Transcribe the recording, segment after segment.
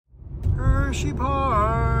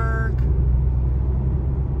Hersheypark.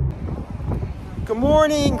 Good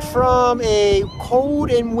morning from a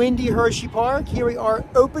cold and windy Hersheypark. Here we are,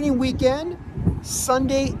 opening weekend,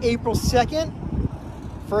 Sunday, April 2nd.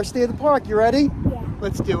 First day of the park. You ready? Yeah.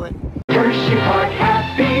 Let's do it. Hersheypark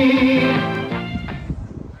happy.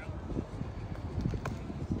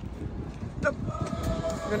 I'm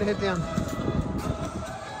gonna hit down.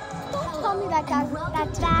 Tell me that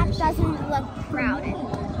doesn't look crowded.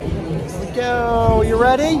 Here we go. You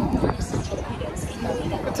ready?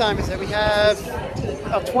 What time is it? We have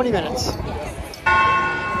about 20 minutes.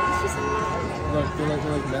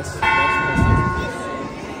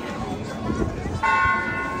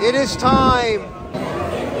 It is time.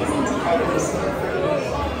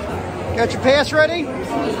 Got your pass ready?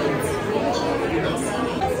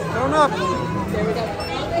 Going up.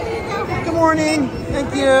 Good morning.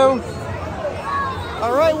 Thank you.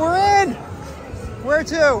 All right, we're in. Where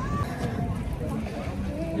to?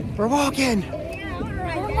 We're walking.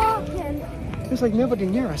 We're walking. There's like nobody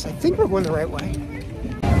near us. I think we're going the right way.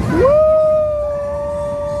 Woo!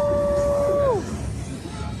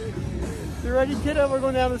 You ready, kiddo? We're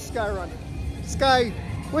going down to the Sky Runner.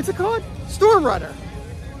 What's it called? Storm Runner.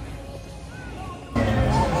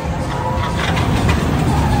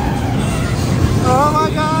 Oh my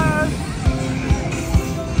God!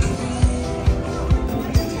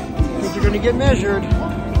 I think you're gonna get measured.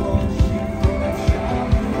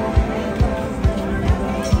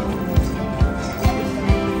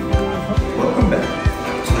 Welcome back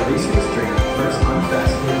to the Racing Street. First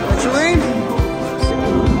unfastening. Angeline?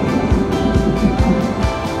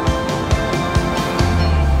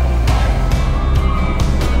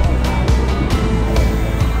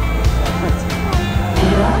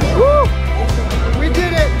 Woo! We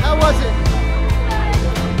did it! How was it?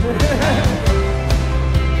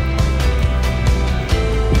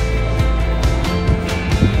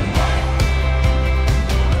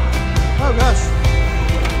 Oh gosh.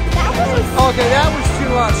 Okay, that was too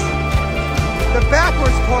much. The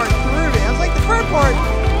backwards part threw me. I was like, the front part,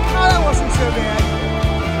 oh, that wasn't so bad.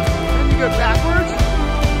 Then you go backwards.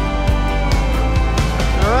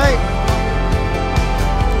 All right.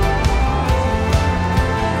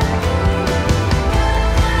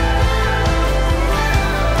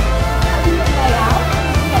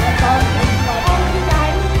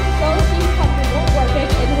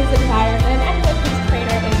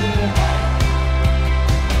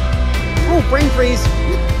 Oh, brain freeze.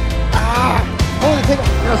 Ah, holy pickle.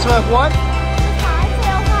 You know, so I have what?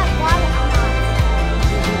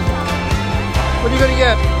 What are you going to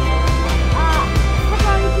get?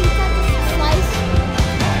 Pepperoni pizza, just a slice.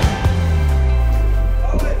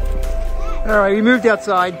 All right, we moved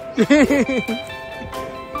outside.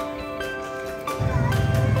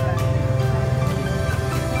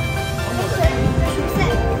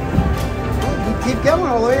 Keep going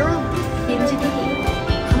all the way around. Into the gate,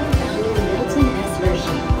 co-founded Milton S.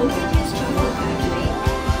 Hershey opened his chocolate factory.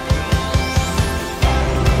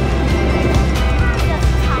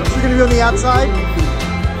 So you're going to be on the outside?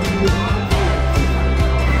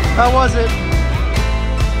 How was it?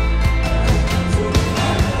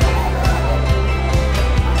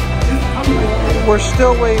 We're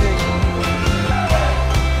still waiting.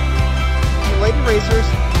 We're late racers.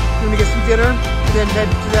 We're going to get some dinner and then head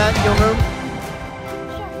to that and go home.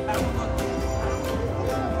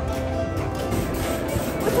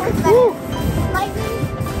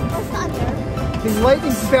 Lightning or thunder? I think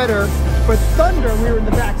lightning's better, but thunder, we were in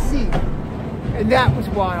the back seat. And that was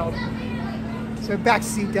wild. So back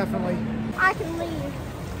seat, definitely. I can leave.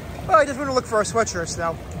 Oh, I just want to look for our sweatshirts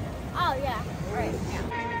now. Oh, yeah. Right. Yeah.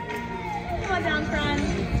 Come on down, friend.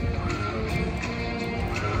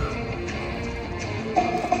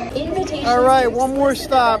 Invitations, All right, one more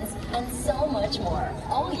stop. and so much more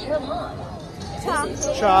all year long.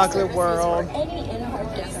 Visit Chocolate World. or any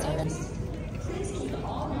in-park destination.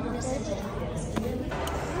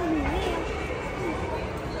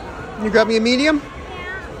 You got me a medium?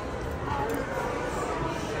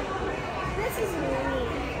 This is me.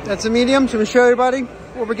 That's a medium. Should we show everybody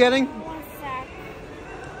what we're getting? One sec.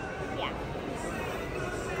 Yeah.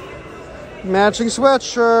 Matching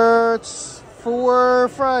sweatshirts for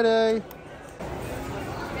Friday.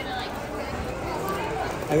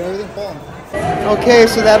 I got everything falling. Okay,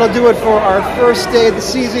 so that'll do it for our first day of the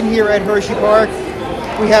season here at Hersheypark.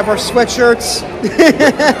 We have our sweatshirts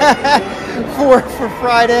for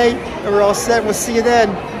Friday, and we're all set. We'll see you then.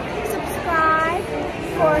 Subscribe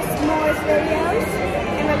for more videos,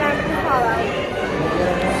 and remember to follow.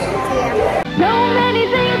 See ya. So many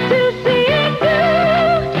things to see and do.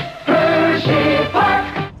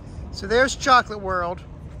 Hersheypark. So there's Chocolate World.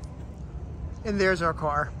 And there's our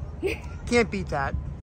car. Can't beat that.